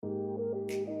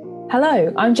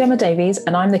Hello, I'm Gemma Davies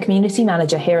and I'm the Community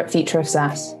Manager here at Future of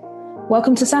SaaS.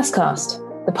 Welcome to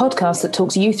SaaScast, the podcast that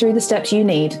talks you through the steps you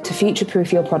need to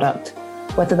future-proof your product,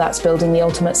 whether that's building the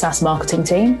ultimate SaaS marketing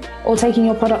team or taking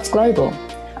your products global.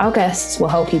 Our guests will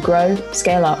help you grow,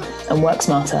 scale up and work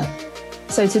smarter.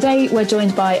 So today we're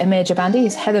joined by Amir Jabandi,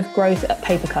 who's Head of Growth at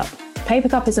Papercup.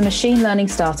 Papercup is a machine learning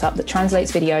startup that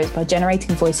translates videos by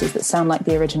generating voices that sound like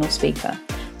the original speaker.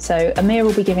 So Amir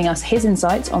will be giving us his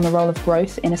insights on the role of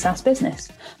growth in a SaaS business.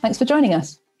 Thanks for joining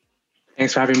us.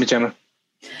 Thanks for having me, Gemma.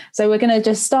 So we're going to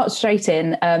just start straight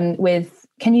in with,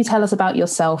 can you tell us about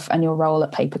yourself and your role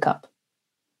at Papercup?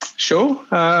 Sure.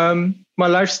 My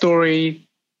life story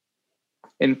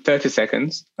in 30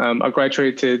 seconds. I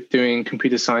graduated doing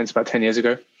computer science about 10 years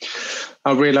ago.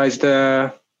 I realized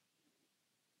either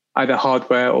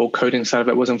hardware or coding side of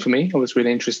it wasn't for me. I was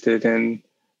really interested in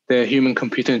the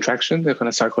human-computer interaction, the kind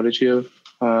of psychology of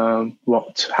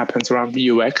what happens around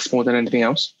UX more than anything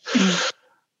else.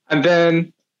 And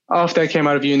then after I came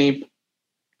out of uni,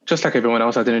 just like everyone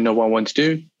else, I didn't know what I wanted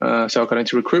to do. So I got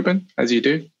into recruitment, as you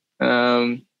do.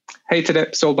 Hated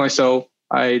it, sold my soul.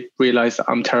 I realized that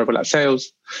I'm terrible at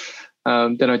sales.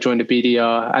 Then I joined a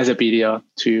BDR as a BDR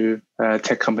to a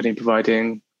tech company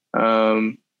providing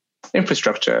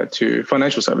infrastructure to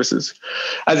financial services.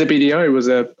 As a BDR, it was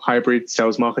a hybrid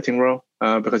sales marketing role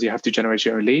because you have to generate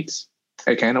your own leads.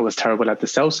 Again, I was terrible at the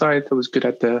sales side. I was good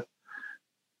at the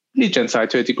lead gen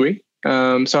side to a degree.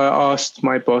 So I asked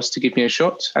my boss to give me a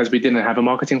shot as we didn't have a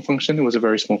marketing function. It was a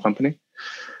very small company.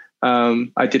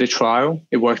 I did a trial.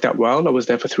 It worked out well. I was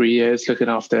there for 3 years looking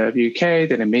after the UK,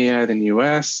 then EMEA, then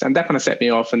US, and that kind of set me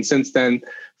off. And since then,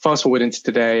 fast forward into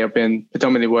today, I've been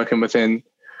predominantly working within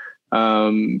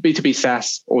B2B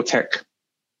SaaS or tech,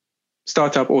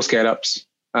 startup or scale-ups.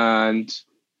 And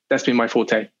that's been my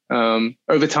forte.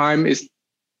 Over time, it's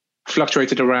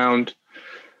fluctuated around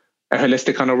a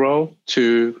holistic kind of role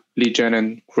to lead gen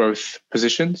and growth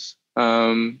positions.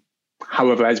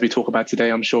 However, as we talk about today,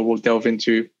 I'm sure we'll delve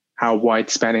into how wide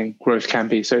spanning growth can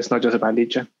be. So it's not just about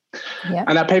lead gen. Yeah.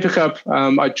 And at Papercup,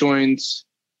 I joined,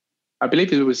 I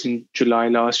believe it was in July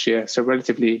last year. So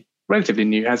relatively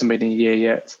new, hasn't been a year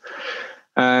yet.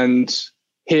 And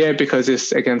here, because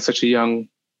it's, again, such a young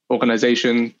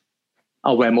organization,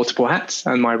 I'll wear multiple hats.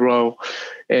 And my role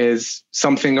is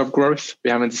something of growth. We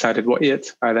haven't decided what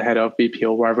yet, either head of VP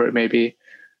or wherever it may be,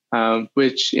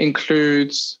 which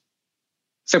includes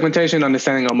segmentation,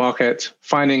 understanding our market,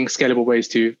 finding scalable ways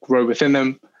to grow within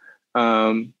them,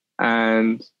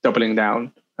 and doubling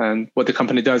down. And what the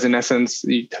company does, in essence,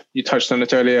 you touched on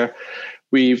it earlier,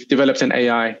 we've developed an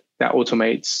AI that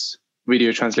automates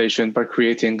video translation by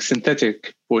creating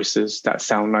synthetic voices that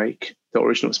sound like the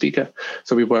original speaker.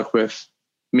 So we work with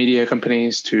media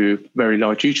companies to very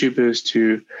large YouTubers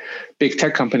to big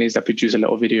tech companies that produce a lot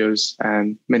of videos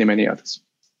and many, many others.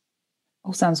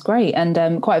 All sounds great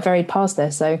and quite a varied past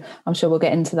there. So I'm sure we'll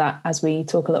get into that as we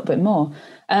talk a little bit more.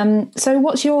 So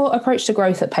what's your approach to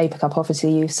growth at Papercup?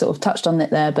 Obviously, you sort of touched on it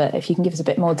there, but if you can give us a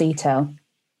bit more detail.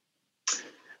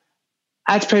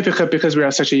 At Papercup, because we're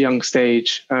at such a young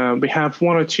stage, we have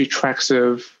one or two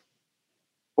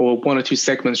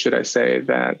segments, should I say,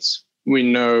 that we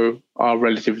know are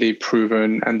relatively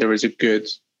proven and there is a good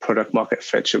product market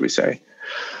fit, should we say.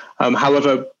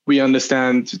 However, we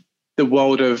understand the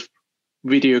world of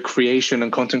video creation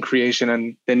and content creation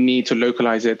and the need to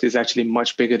localize it is actually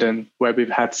much bigger than where we've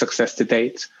had success to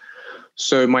date.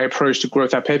 So my approach to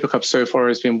growth at Papercup so far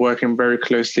has been working very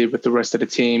closely with the rest of the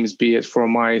teams, be it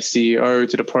from my CEO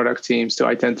to the product teams, to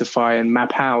identify and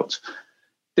map out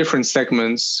different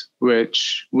segments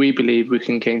which we believe we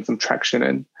can gain some traction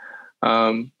in.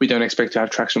 We don't expect to have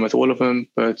traction with all of them,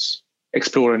 but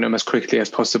exploring them as quickly as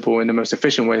possible in the most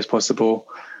efficient way as possible,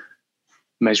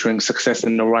 measuring success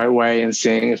in the right way and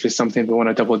seeing if it's something we want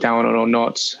to double down on or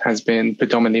not has been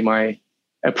predominantly my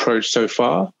approach so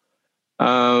far.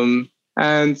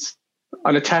 And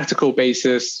on a tactical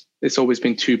basis, it's always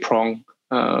been two-pronged.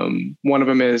 One of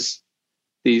them is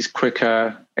these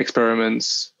quicker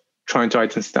experiments, trying to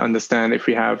understand if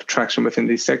we have traction within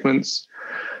these segments.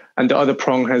 And the other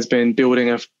prong has been building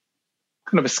a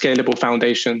kind of a scalable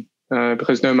foundation,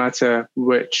 because no matter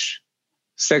which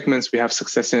segments we have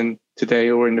success in today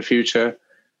or in the future,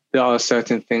 there are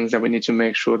certain things that we need to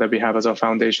make sure that we have as our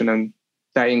foundation. And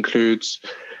that includes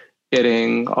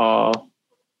getting our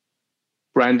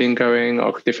branding going,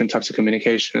 or different types of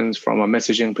communications, from our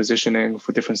messaging, positioning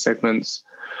for different segments,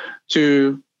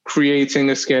 to creating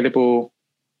a scalable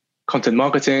content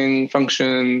marketing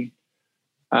function,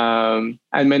 and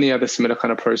many other similar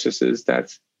kind of processes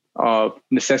that are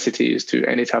necessities to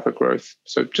any type of growth.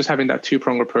 So just having that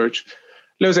two-pronged approach,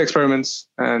 loads of experiments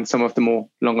and some of the more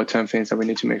longer term things that we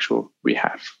need to make sure we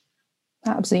have.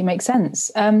 That absolutely makes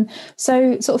sense.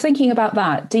 So sort of thinking about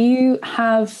that, do you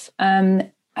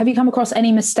have you come across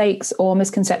any mistakes or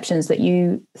misconceptions that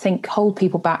you think hold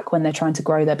people back when they're trying to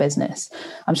grow their business?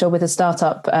 I'm sure with a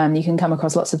startup, you can come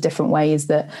across lots of different ways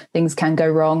that things can go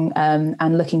wrong,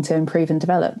 and looking to improve and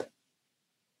develop.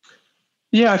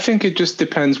 Yeah, I think it just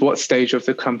depends what stage of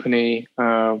the company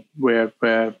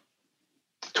we're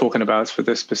talking about for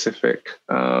this specific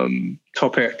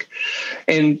topic.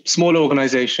 In smaller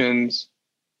organizations,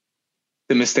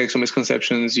 the mistakes or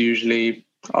misconceptions usually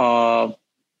are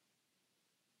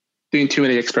doing too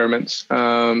many experiments,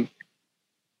 not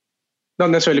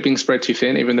necessarily being spread too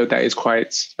thin, even though that is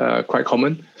quite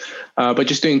common, but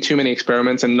just doing too many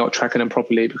experiments and not tracking them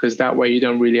properly, because that way you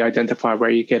don't really identify where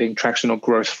you're getting traction or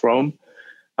growth from.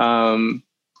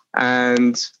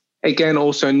 And again,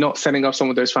 also not setting up some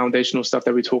of those foundational stuff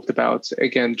that we talked about.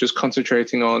 Again, just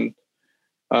concentrating on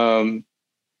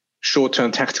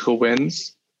short-term tactical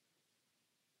wins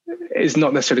is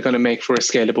not necessarily going to make for a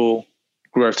scalable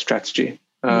growth strategy.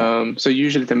 So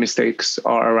usually the mistakes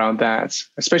are around that,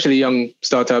 especially young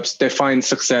startups. They find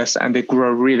success and they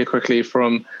grow really quickly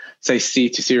from, say, C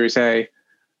to Series A,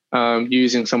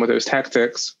 using some of those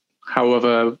tactics.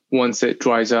 However, once it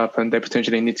dries up and they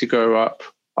potentially need to go up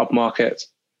market,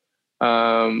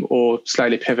 or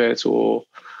slightly pivot, or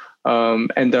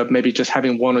end up maybe just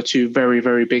having one or two very,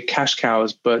 very big cash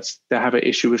cows, but they have an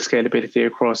issue with scalability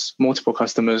across multiple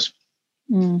customers.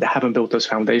 They haven't built those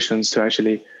foundations to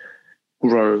actually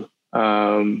grow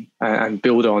and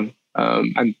build on.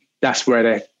 And that's where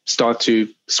they start to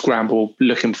scramble,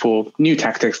 looking for new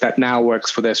tactics that now works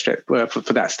for their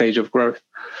for that stage of growth.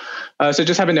 So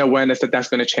just having the awareness that that's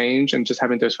going to change, and just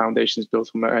having those foundations built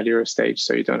from an earlier stage,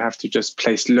 so you don't have to just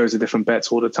place loads of different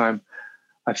bets all the time,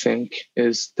 I think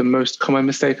is the most common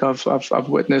mistake I've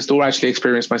witnessed or actually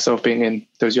experienced myself being in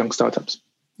those young startups.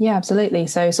 Yeah, absolutely.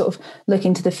 So sort of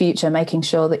looking to the future, making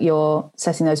sure that you're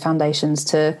setting those foundations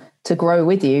to grow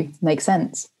with you makes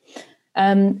sense.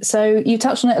 So you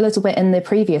touched on it a little bit in the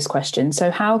previous question.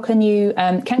 So how can you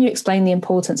explain the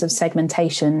importance of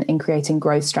segmentation in creating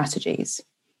growth strategies?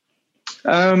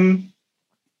 The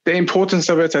importance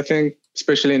of it, I think,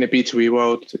 especially in the B2B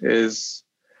world, is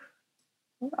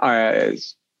I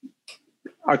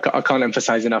can't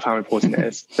emphasize enough how important it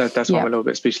is. That's why I'm a little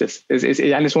bit speechless. And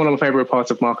it's one of my favorite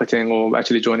parts of marketing, or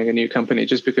actually joining a new company,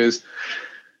 just because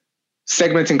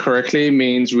segmenting correctly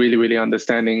means really, really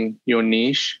understanding your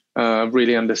niche,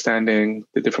 really understanding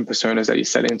the different personas that you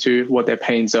sell into, what their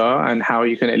pains are, and how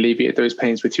you can alleviate those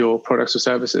pains with your products or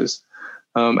services.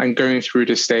 And going through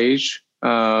the stage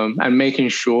and making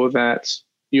sure that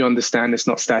you understand it's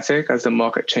not static. As the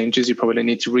market changes, you probably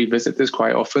need to revisit this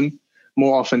quite often,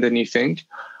 more often than you think,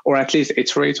 or at least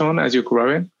iterate on as you're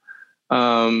growing,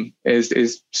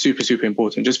 is super, super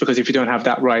important. Just because if you don't have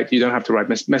that right, you don't have the right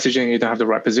messaging, you don't have the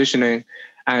right positioning,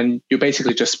 and you're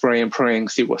basically just spraying and praying,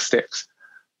 see what sticks.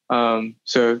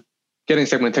 So getting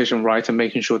segmentation right and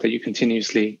making sure that you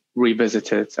continuously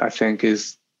revisit it, I think,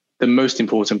 is the most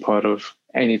important part of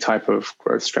any type of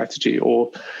growth strategy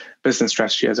or business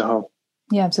strategy as a whole.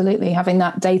 Yeah, absolutely. Having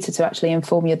that data to actually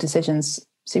inform your decisions,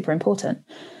 super important.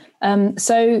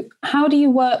 So how do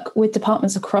you work with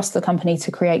departments across the company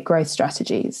to create growth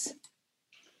strategies?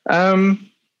 I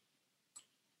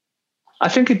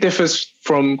think it differs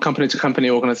from company to company,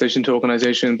 organization to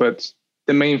organization, but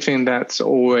the main thing that's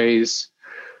always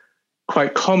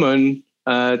quite common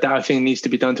that I think needs to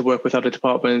be done to work with other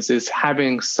departments is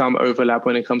having some overlap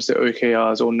when it comes to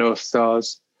OKRs or North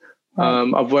Stars.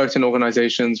 Right. I've worked in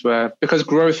organizations where, because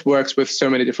growth works with so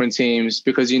many different teams,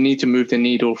 because you need to move the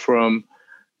needle from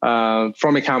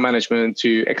account management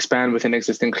to expand within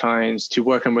existing clients, to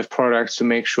working with products to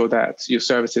make sure that your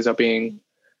services are being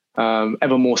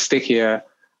ever more stickier,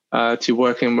 to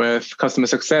working with customer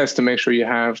success to make sure you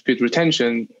have good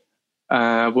retention,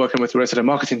 working with the rest of the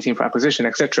marketing team for acquisition,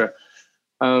 etc.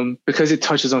 Because it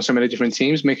touches on so many different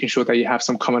teams, making sure that you have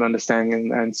some common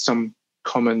understanding and some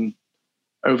common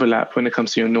overlap when it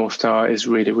comes to your North Star is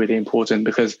really, really important,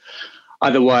 because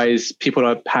otherwise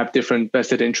people have different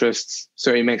vested interests.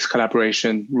 So it makes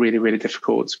collaboration really, really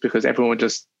difficult, because everyone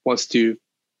just wants to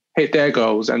hit their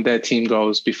goals and their team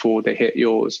goals before they hit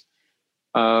yours.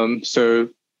 So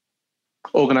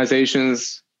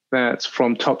organizations that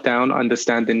from top down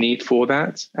understand the need for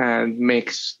that and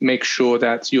make sure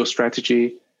that your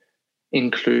strategy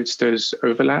includes those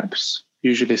overlaps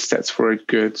usually sets for a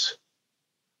good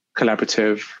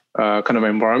collaborative kind of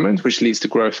environment, which leads to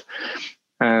growth.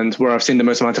 And where I've seen the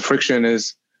most amount of friction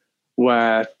is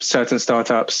where certain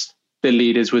startups, the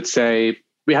leaders would say,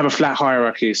 we have a flat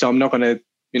hierarchy, so I'm not going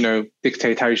to,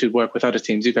 dictate how you should work with other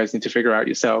teams. You guys need to figure out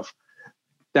yourself.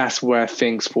 That's where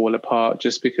things fall apart,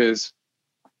 just because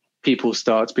people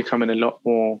start becoming a lot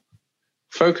more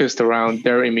focused around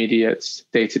their immediate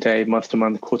day-to-day,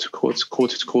 month-to-month,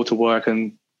 quarter-to-quarter work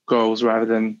and goals, rather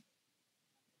than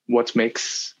what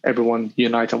makes everyone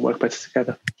unite and work better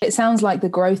together. It sounds like the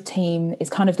growth team is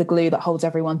kind of the glue that holds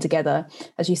everyone together.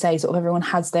 As you say, sort of everyone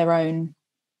has their own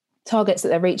targets that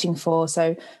they're reaching for.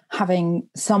 So having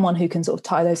someone who can sort of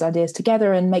tie those ideas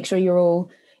together and make sure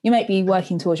you might be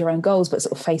working towards your own goals, but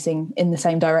sort of facing in the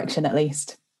same direction at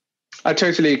least. I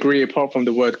totally agree. Apart from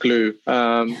the word glue,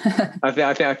 I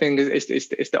think it's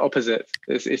the opposite.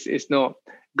 It's not.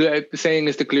 Saying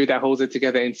it's the glue that holds it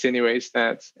together insinuates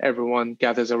that everyone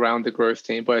gathers around the growth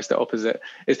team, but it's the opposite.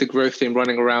 It's the growth team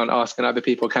running around asking other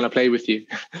people, "Can I play with you?"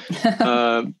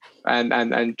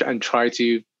 and try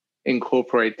to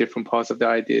incorporate different parts of the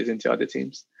ideas into other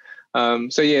teams.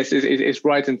 So yes, it's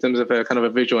right in terms of a kind of a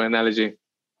visual analogy,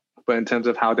 but in terms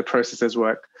of how the processes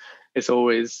work, it's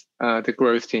always the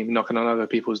growth team knocking on other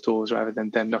people's doors rather than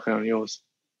them knocking on yours.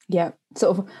 Yeah,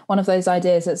 sort of one of those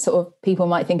ideas that sort of people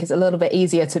might think is a little bit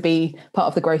easier to be part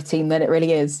of the growth team than it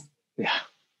really is. Yeah,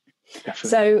 definitely.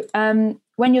 So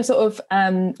when you're sort of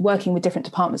working with different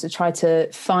departments to try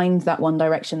to find that one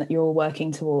direction that you're all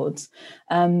working towards,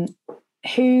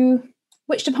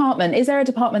 which department, is there a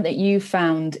department that you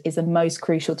found is the most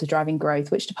crucial to driving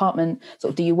growth? Which department sort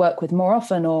of do you work with more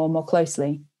often or more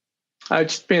closely?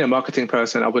 Just being a marketing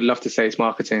person, I would love to say it's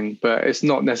marketing, but it's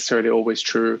not necessarily always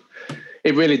true.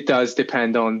 It really does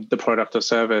depend on the product or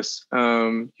service.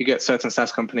 You get certain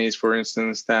SaaS companies, for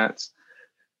instance, that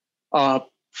are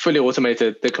fully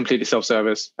automated. They're completely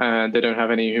self-service and they don't have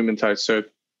any human touch. So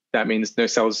that means no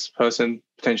salesperson,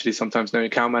 potentially sometimes no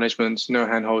account management, no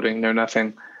hand-holding, no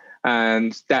nothing.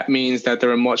 And that means that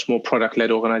they're a much more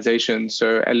product-led organization.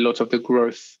 So a lot of the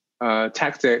growth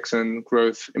tactics and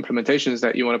growth implementations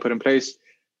that you want to put in place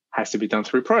has to be done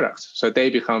through products. So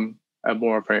they become a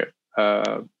more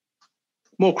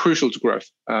crucial to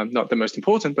growth. Not the most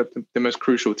important, but the most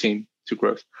crucial team to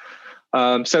growth.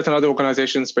 Certain other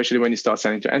organizations, especially when you start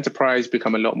selling to enterprise,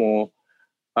 become a lot more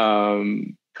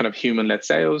kind of human-led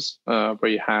sales, where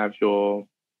you have your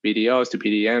BDRs to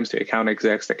BDMs to account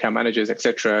execs, to account managers,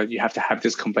 etc. You have to have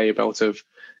this conveyor belt of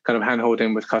kind of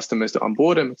hand-holding with customers to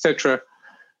onboard them, etc.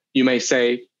 You may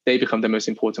say they become the most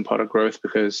important part of growth,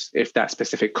 because if that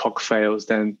specific cog fails,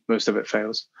 then most of it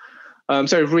fails.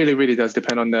 So it really, really does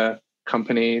depend on the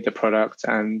company, the product,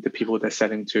 and the people they're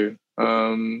selling to.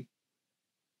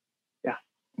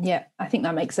 Yeah, I think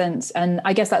that makes sense. And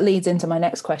I guess that leads into my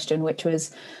next question, which was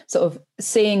sort of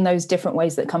seeing those different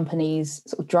ways that companies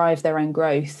sort of drive their own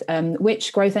growth.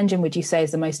 Which growth engine would you say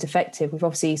is the most effective? We've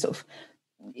obviously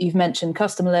you've mentioned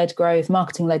customer-led growth,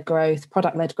 marketing-led growth,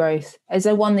 product-led growth. Is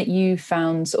there one that you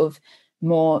found sort of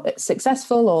more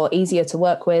successful or easier to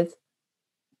work with?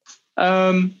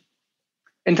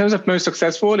 In terms of most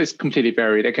successful, it's completely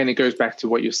varied. Again, it goes back to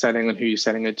what you're selling and who you're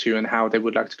selling it to and how they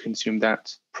would like to consume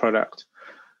that product.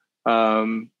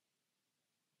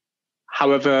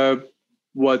 However,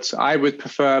 what I would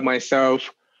prefer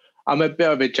myself, I'm a bit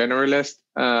of a generalist.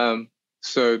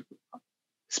 So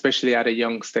especially at a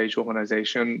young stage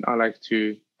organization, I like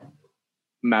to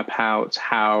map out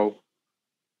how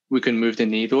we can move the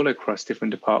needle across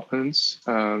different departments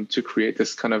to create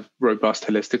this kind of robust,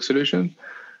 holistic solution.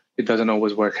 It doesn't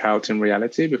always work out in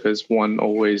reality, because one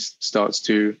always starts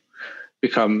to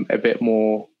become a bit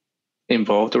more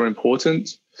involved or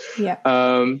important. Yeah.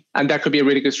 And that could be a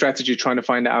really good strategy, trying to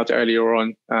find out earlier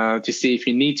on to see if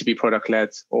you need to be product-led,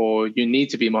 or you need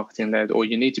to be marketing-led, or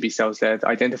you need to be sales-led.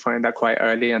 Identifying that quite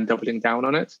early and doubling down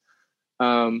on it,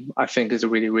 I think is a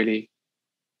really, really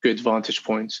good vantage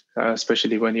point,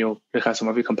 especially when you look at some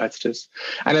of your competitors.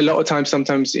 And a lot of times,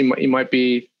 sometimes it might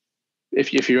be,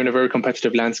 if you're in a very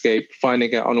competitive landscape,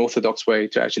 finding an unorthodox way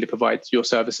to actually provide your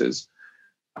services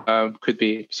could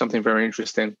be something very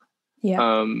interesting.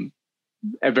 Yeah.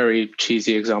 A very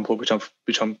cheesy example, which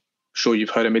I'm sure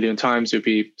you've heard a million times, would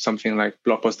be something like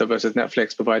Blockbuster versus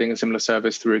Netflix providing a similar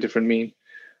service through a different mean.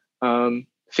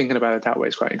 Thinking about it that way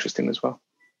is quite interesting as well.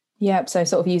 Yeah, so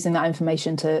sort of using that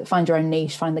information to find your own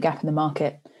niche, find the gap in the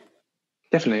market.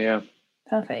 Definitely, yeah.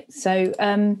 Perfect. So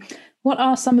what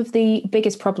are some of the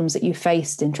biggest problems that you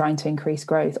faced in trying to increase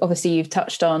growth? Obviously, you've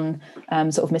touched on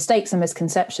sort of mistakes and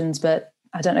misconceptions, but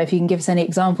I don't know if you can give us any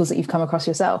examples that you've come across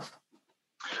yourself.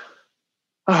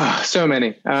 So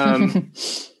many.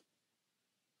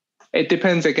 It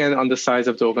depends, again, on the size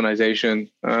of the organization.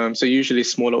 So usually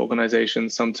smaller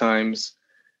organizations, sometimes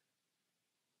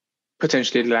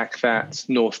potentially lack that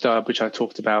North Star, which I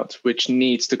talked about, which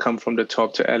needs to come from the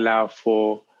top to allow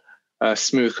for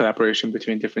smooth collaboration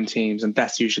between different teams. And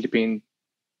that's usually been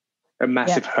a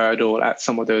massive hurdle at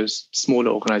some of those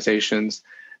smaller organizations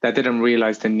that didn't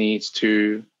realize the need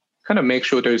to kind of make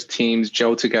sure those teams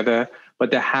gel together,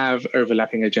 but they have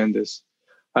overlapping agendas.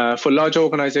 For large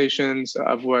organizations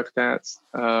I've worked at,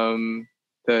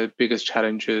 the biggest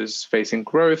challenges facing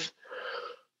growth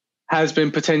has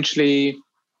been potentially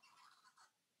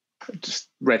just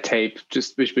red tape,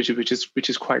 just which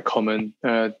is quite common.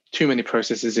 Too many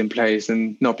processes in place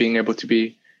and not being able to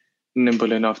be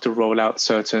nimble enough to roll out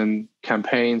certain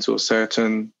campaigns or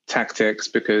certain tactics,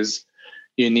 because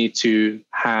you need to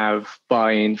have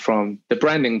buy-in from the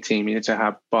branding team, you need to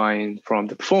have buy-in from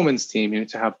the performance team, you need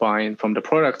to have buy-in from the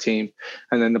product team,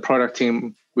 and then the product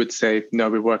team would say, no,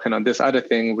 we're working on this other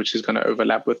thing which is going to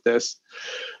overlap with this,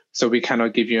 so we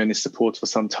cannot give you any support for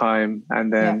some time,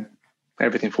 and then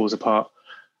everything falls apart.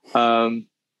 And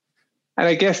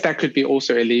I guess that could be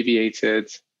also alleviated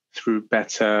through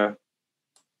better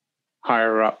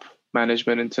higher up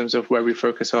management in terms of where we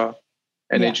focus our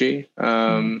energy.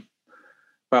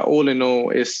 But all in all,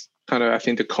 is kind of, I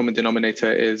think the common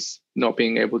denominator is not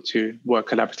being able to work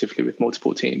collaboratively with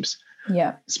multiple teams.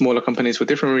 Yeah. Smaller companies for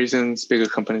different reasons, bigger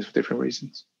companies for different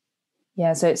reasons.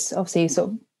 Yeah. So it's obviously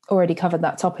sort of already covered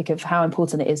that topic of how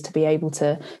important it is to be able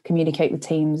to communicate with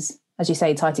teams, as you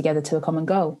say, tied together to a common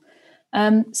goal.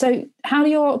 So how do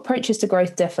your approaches to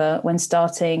growth differ when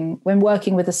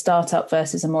working with a startup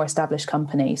versus a more established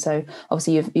company? So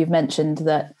obviously you've mentioned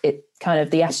that it kind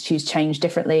of the attitudes change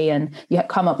differently and you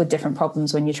come up with different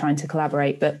problems when you're trying to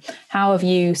collaborate, but how have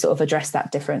you sort of addressed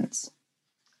that difference?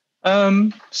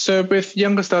 So with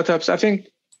younger startups, I think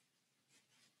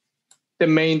the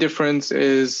main difference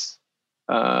is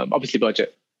obviously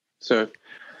budget. So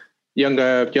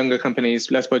younger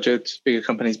companies, less budget, bigger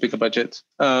companies, bigger budget.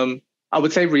 I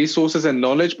would say resources and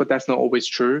knowledge, but that's not always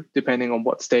true, depending on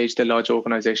what stage the larger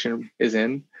organization is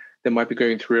in. They might be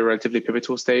going through a relatively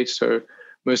pivotal stage. So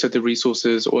most of the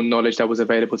resources or knowledge that was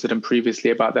available to them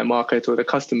previously about their market or the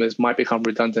customers might become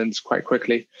redundant quite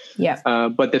quickly. Yeah.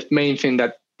 But the main thing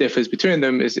that differs between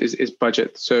them is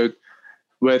budget. So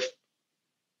with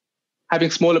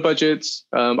having smaller budgets,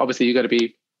 obviously you got to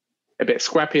be a bit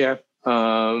scrappier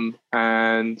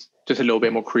and just a little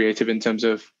bit more creative in terms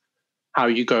of how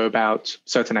you go about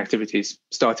certain activities,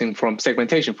 starting from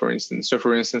segmentation, for instance. So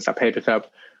for instance, at Papercup,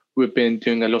 we've been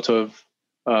doing a lot of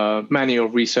manual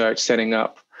research, setting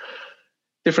up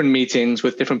different meetings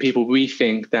with different people we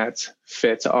think that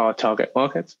fit our target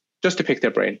market, just to pick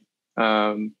their brain,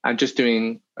 and just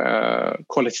doing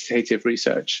qualitative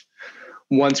research.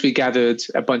 Once we gathered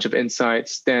a bunch of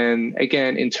insights, then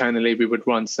again, internally, we would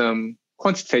run some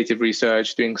quantitative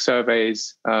research, doing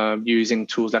surveys, using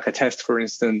tools like a test, for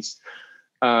instance,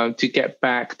 to get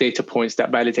back data points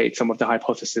that validate some of the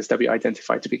hypotheses that we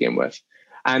identified to begin with.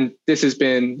 And this has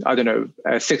been, I don't know,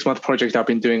 a 6-month project I've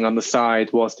been doing on the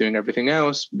side whilst doing everything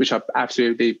else, which I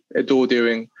absolutely adore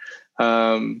doing.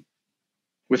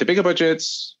 With the bigger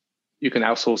budgets, you can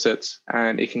outsource it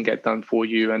and it can get done for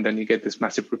you. And then you get this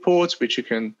massive report, which you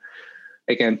can,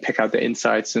 again, pick out the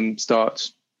insights and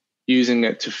start using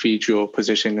it to feed your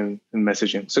positioning and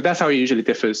messaging. So that's how it usually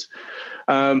differs.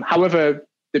 However,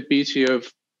 the beauty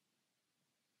of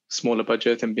smaller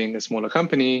budget and being a smaller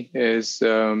company is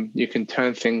you can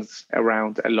turn things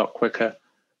around a lot quicker,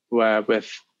 where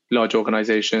with large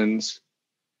organizations,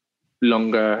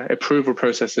 longer approval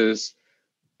processes,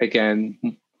 again,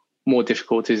 more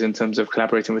difficulties in terms of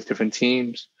collaborating with different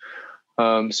teams.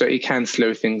 So it can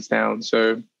slow things down.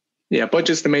 So yeah,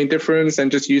 budget's the main difference,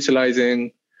 and just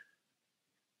utilizing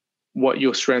what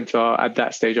your strengths are at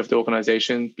that stage of the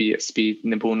organization, be it speed,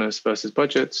 nimbleness versus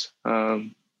budgets.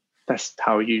 That's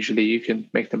how usually you can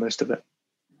make the most of it.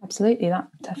 Absolutely, that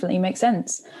definitely makes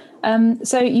sense.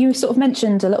 So you sort of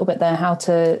mentioned a little bit there how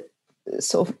to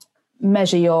sort of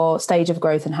measure your stage of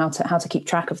growth and how to keep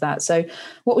track of that. So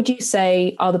what would you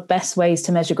say are the best ways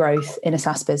to measure growth in a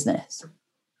SaaS business?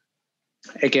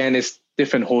 Again, it's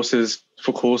different horses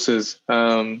for courses.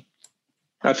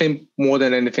 I think more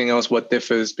than anything else, what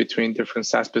differs between different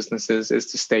SaaS businesses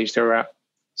is the stage they're at.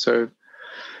 So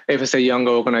if it's a younger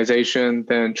organization,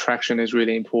 then traction is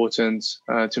really important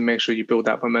to make sure you build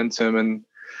that momentum. And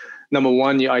number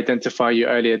one, you identify your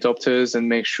early adopters and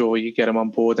make sure you get them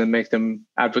on board and make them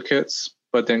advocates.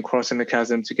 But then crossing the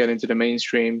chasm to get into the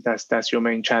mainstream, that's your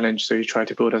main challenge. So you try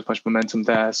to build as much momentum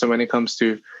there. So when it comes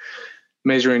to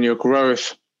measuring your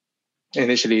growth,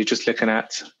 initially you're just looking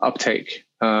at uptake.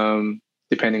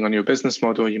 Depending on your business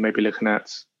model, you may be looking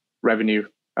at revenue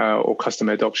or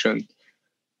customer adoption.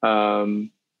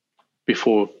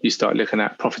 before you start looking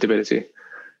at profitability.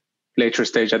 Later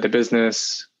stage at the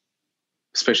business,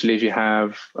 especially if you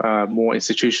have more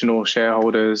institutional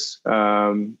shareholders,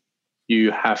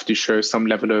 you have to show some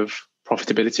level of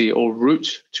profitability or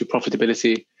route to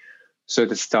profitability. So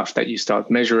the stuff that you start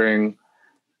measuring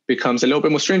becomes a little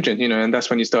bit more stringent, and that's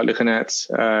when you start looking at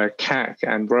CAC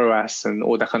and ROAS and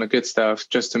all that kind of good stuff,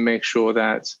 just to make sure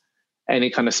that any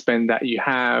kind of spend that you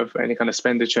have, any kind of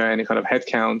expenditure, any kind of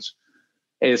headcount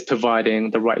is providing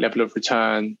the right level of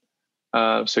return,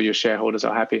 so your shareholders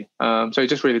are happy. So it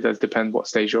just really does depend what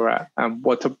stage you're at and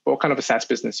what kind of a SaaS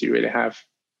business you really have.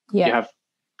 Yeah. You have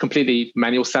completely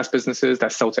manual SaaS businesses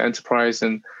that sell to enterprise,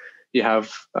 and you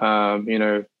have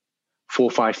 4,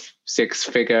 5, 6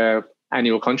 figure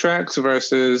annual contracts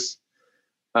versus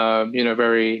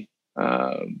very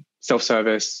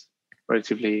self-service,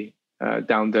 relatively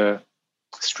down the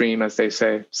stream, as they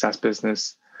say, SaaS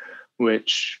business,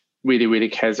 which really, really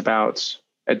cares about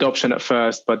adoption at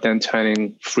first, but then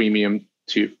turning freemium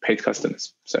to paid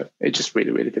customers. So it just really,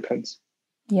 really depends.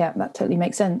 Yeah, that totally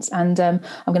makes sense. And I'm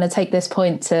going to take this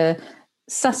point to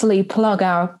subtly plug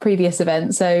our previous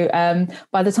event. So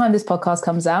by the time this podcast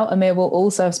comes out, Amir will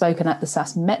also have spoken at the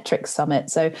SaaS Metrics Summit.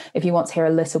 So if you want to hear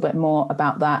a little bit more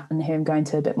about that and hear him go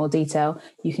into a bit more detail,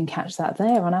 you can catch that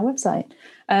there on our website.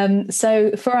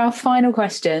 So for our final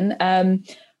question,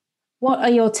 what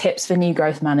are your tips for new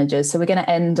growth managers? So we're going to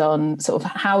end on sort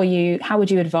of how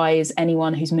would you advise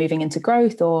anyone who's moving into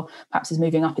growth or perhaps is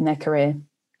moving up in their career?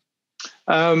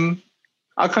 I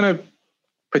kind of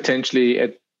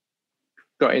potentially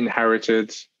got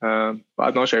inherited, but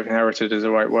I'm not sure if inherited is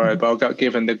the right word, but I got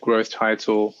given the growth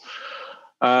title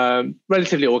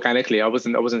relatively organically. I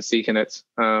wasn't seeking it.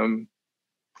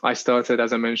 I started,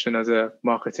 as I mentioned, as a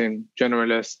marketing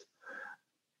generalist,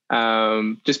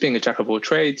 just being a jack of all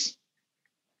trades.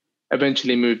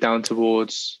 Eventually moved down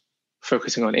towards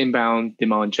focusing on inbound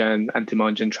demand gen, and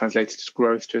demand gen translated to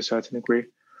growth to a certain degree.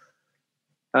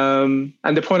 And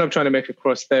the point I'm trying to make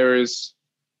across there is,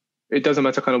 it doesn't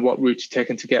matter kind of what route you're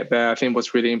taking to get there. I think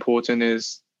what's really important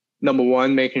is, number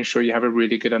one, making sure you have a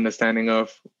really good understanding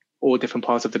of all different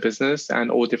parts of the business and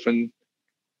all different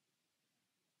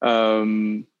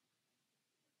parts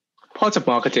of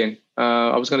marketing.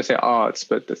 I was going to say arts,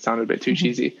 but that sounded a bit too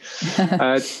cheesy.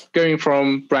 Going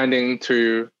from branding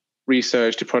to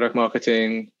research to product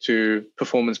marketing to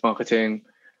performance marketing,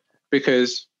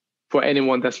 because for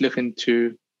anyone that's looking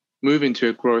to move into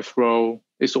a growth role,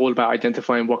 it's all about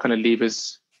identifying what kind of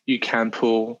levers you can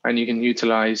pull and you can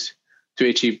utilize to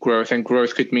achieve growth. And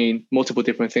growth could mean multiple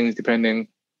different things depending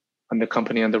on the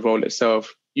company and the role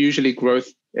itself. Usually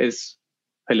growth is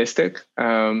holistic,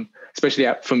 especially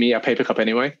for me at Papercup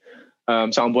anyway.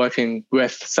 So I'm working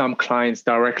with some clients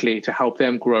directly to help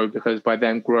them grow, because by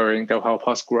them growing, they'll help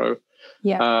us grow.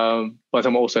 Yeah. But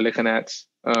I'm also looking at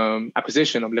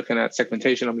acquisition, I'm looking at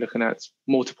segmentation, I'm looking at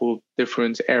multiple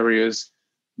different areas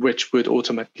which would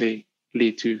ultimately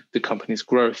lead to the company's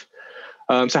growth.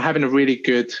 So having a really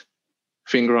good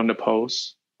finger on the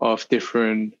pulse of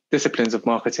different disciplines of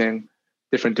marketing,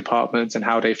 different departments and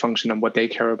how they function and what they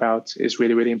care about is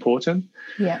really, really important.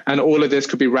 Yeah. And all of this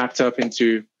could be wrapped up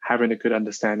into having a good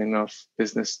understanding of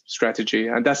business strategy.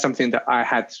 And that's something that I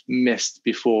had missed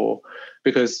before,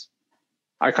 because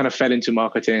I kind of fell into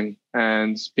marketing,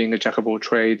 and being a jack of all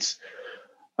trades,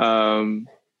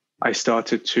 I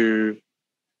started to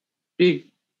be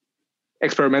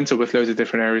experimental with loads of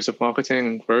different areas of marketing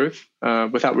and growth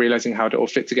without realizing how they all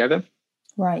fit together.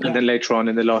 Right. And then later on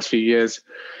in the last few years,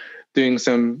 doing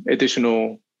some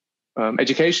additional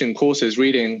education courses,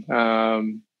 reading,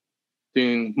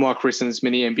 doing Mark Rissen's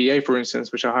mini MBA, for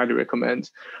instance, which I highly recommend,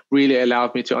 really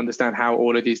allowed me to understand how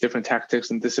all of these different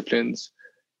tactics and disciplines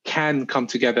can come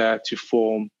together to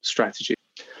form strategy.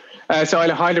 So I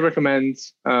highly recommend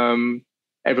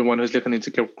everyone who's looking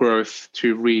into growth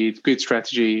to read Good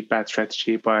Strategy, Bad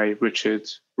Strategy by Richard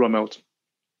Rumelt.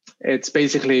 It's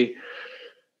basically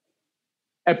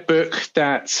a book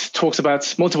that talks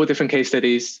about multiple different case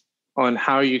studies on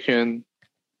how you can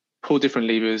pull different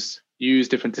levers, use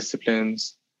different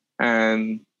disciplines,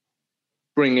 and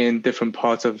bring in different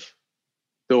parts of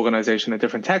the organization and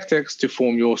different tactics to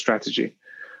form your strategy.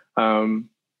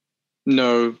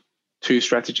 No two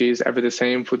strategies ever the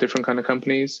same for different kind of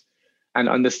companies, and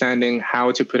understanding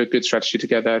how to put a good strategy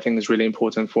together, I think, is really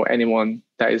important for anyone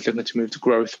that is looking to move to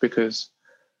growth, because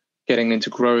getting into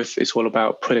growth is all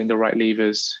about putting the right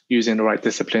levers, using the right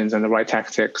disciplines and the right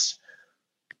tactics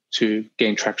to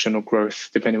gain traction or growth,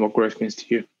 depending on what growth means to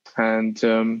you.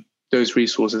 And those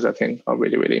resources, I think, are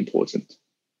really, really important.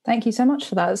 Thank you so much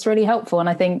for that. It's really helpful. And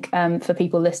I think for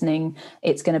people listening,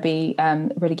 it's going to be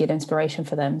really good inspiration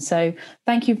for them. So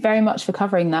thank you very much for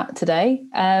covering that today.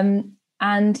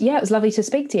 And yeah, it was lovely to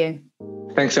speak to you.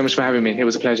 Thanks so much for having me. It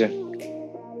was a pleasure.